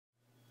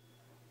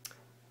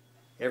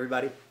Hey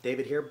everybody,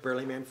 David here,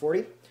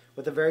 Burlyman40,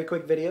 with a very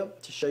quick video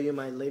to show you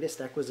my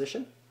latest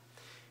acquisition.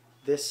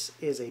 This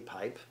is a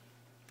pipe,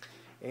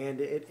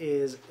 and it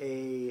is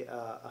a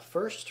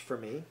first for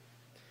me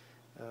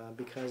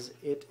because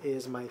it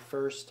is my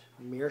first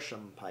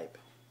Meerschaum pipe.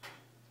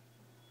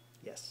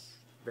 Yes,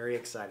 very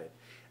excited.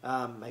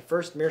 My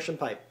first Meerschaum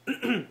pipe.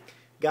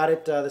 Got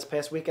it this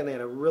past weekend. They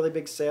had a really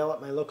big sale at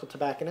my local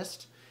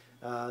tobacconist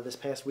this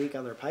past week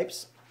on their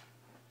pipes.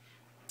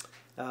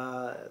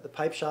 The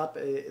pipe shop,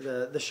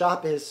 the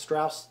shop is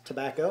Strauss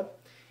Tobacco.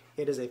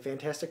 It is a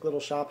fantastic little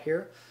shop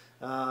here.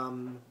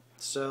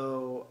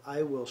 So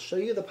I will show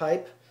you the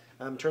pipe,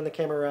 turn the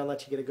camera around,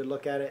 let you get a good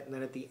look at it, and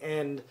then at the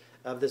end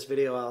of this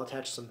video I'll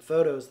attach some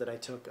photos that I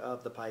took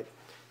of the pipe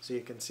so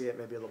you can see it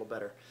maybe a little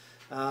better.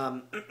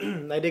 I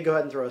did go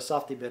ahead and throw a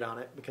softy bit on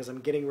it because I'm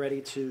getting ready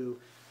to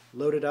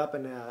load it up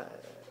and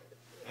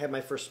have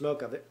my first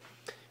smoke of it.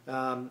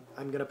 I'm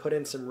going to put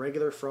in some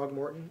regular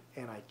Frogmorton,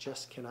 and I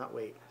just cannot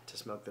wait to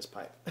smoke this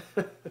pipe.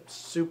 I'm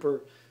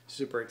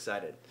super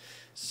excited.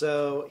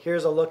 So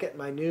here's a look at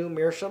my new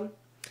Meerschaum.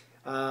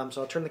 So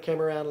I'll turn the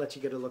camera around and let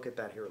you get a look at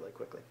that here really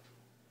quickly.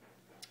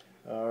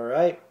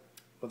 Alright,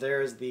 well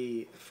there's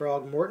the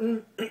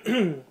Frogmorton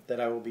that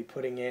I will be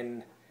putting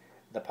in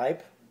the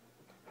pipe.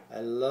 I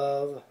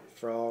love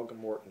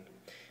Frogmorton.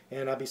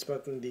 And I'll be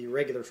smoking the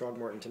regular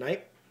Frogmorton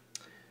tonight.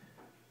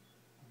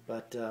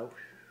 But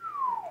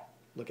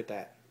look at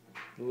that.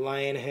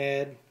 Lion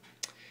head,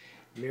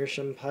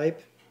 Meerschaum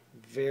pipe.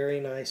 Very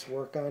nice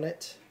work on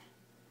it.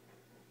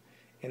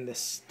 And the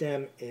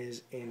stem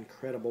is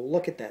incredible.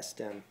 Look at that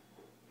stem.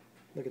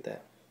 Look at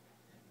that.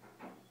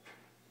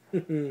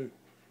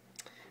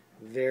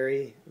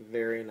 Very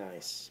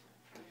nice.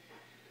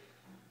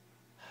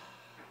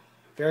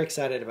 Very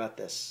excited about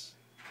this.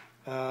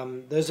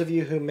 Those of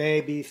you who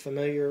may be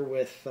familiar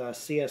with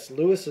C.S.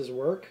 Lewis's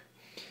work,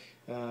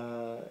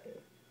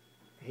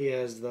 he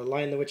has The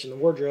Lion, the Witch, and the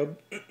Wardrobe.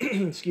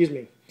 Excuse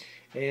me.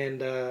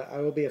 And I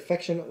will be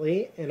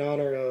affectionately, in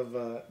honor of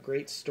a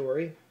great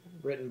story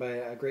written by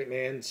a great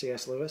man,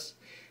 C.S. Lewis,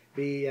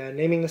 be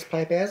naming this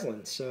pipe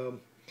Aslan. So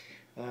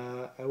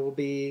I will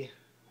be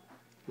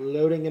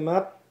loading him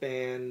up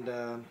and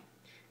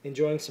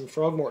enjoying some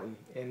Frogmorton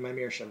in my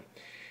Meerschaum.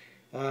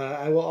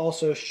 I will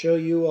also show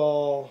you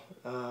all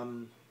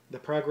the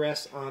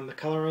progress on the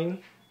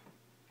coloring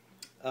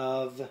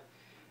of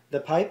the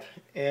pipe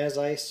as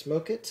I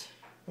smoke it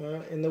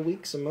in the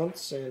weeks and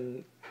months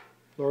and,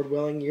 Lord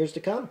willing, years to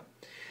come.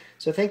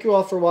 So thank you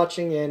all for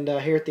watching, and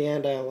here at the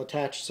end I'll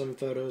attach some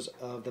photos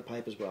of the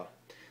pipe as well.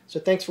 So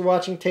thanks for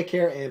watching, take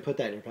care, and put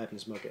that in your pipe and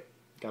smoke it.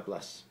 God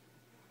bless.